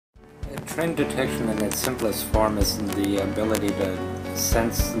Train detection in its simplest form is the ability to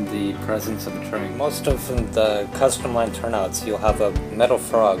sense the presence of a train. Most of the custom line turnouts, you'll have a metal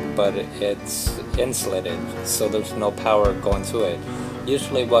frog, but it's insulated, so there's no power going to it.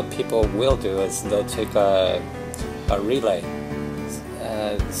 Usually what people will do is they'll take a relay,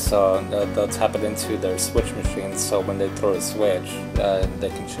 so they'll tap it into their switch machine, so when they throw a switch, they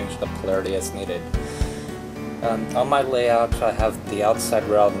can change the polarity as needed. On my layout, I have the outside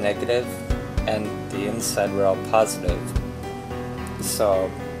rail negative and the inside rail positive. So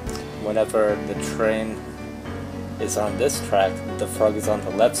whenever the train is on this track, the frog is on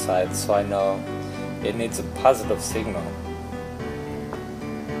the left side, so I know it needs a positive signal.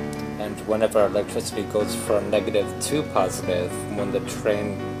 And whenever electricity goes from negative to positive, when the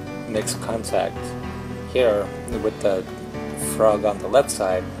train makes contact here with the frog on the left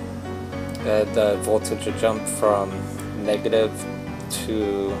side, the voltage will jump from negative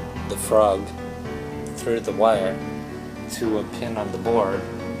to the frog through the wire to a pin on the board,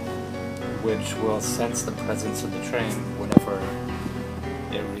 which will sense the presence of the train whenever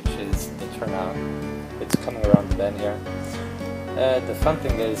it reaches the turnout. It's coming around the bend here. The fun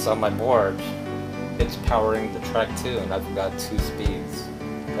thing is, on my board, it's powering the track too, and I've got two speeds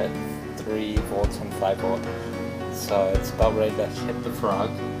at 3 volts and 5 volts. So it's about ready to hit the frog.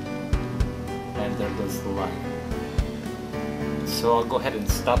 And there goes the line. So I'll go ahead and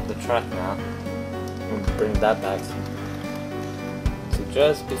stop the track now and bring that back to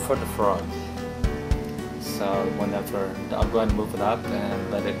just before the frog. So whenever, I'll go ahead and move it up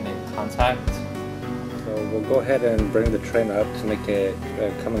and let it make contact. So we'll go ahead and bring the train up to make it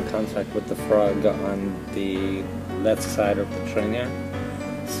come in contact with the frog on the left side of the train here.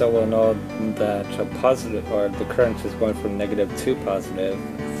 So we'll know that a positive, or the current is going from negative to positive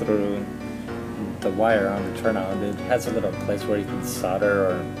through the wire on the turnout. It has a little place where you can solder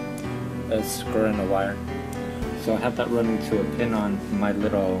or screw in a wire. So I have that running to a pin on my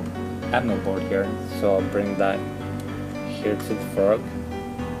little Atmel board here. So I'll bring that here to the frog.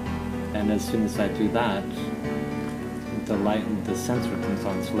 And as soon as I do that, the sensor comes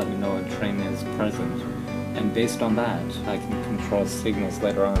on to let me know a train is present. And based on that, I can control signals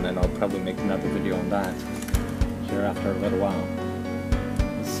later on, and I'll probably make another video on that here after a little while.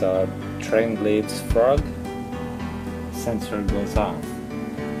 So train leaves frog, sensor goes off.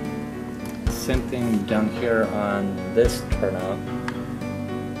 Same thing down here on this turnout.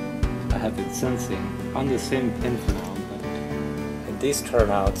 I have it sensing on the same pin for now, but these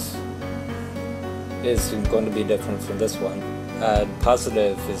turnouts is going to be different from this one.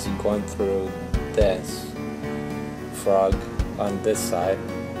 Positive is going through this frog on this side,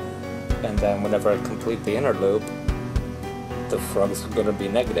 and then whenever I complete the inner loop, the frog is going to be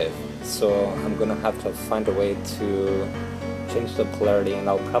negative. So I'm going to have to find a way to change the polarity, and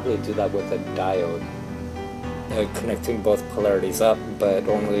I'll probably do that with a diode, connecting both polarities up but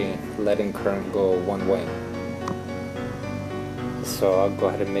only letting current go one way. So I'll go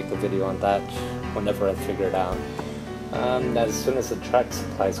ahead and make a video on that whenever I figure it out. As soon as the track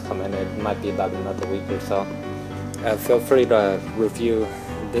supplies come in, it might be about another week or so. Feel free to review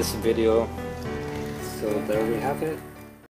this video. So there we have it.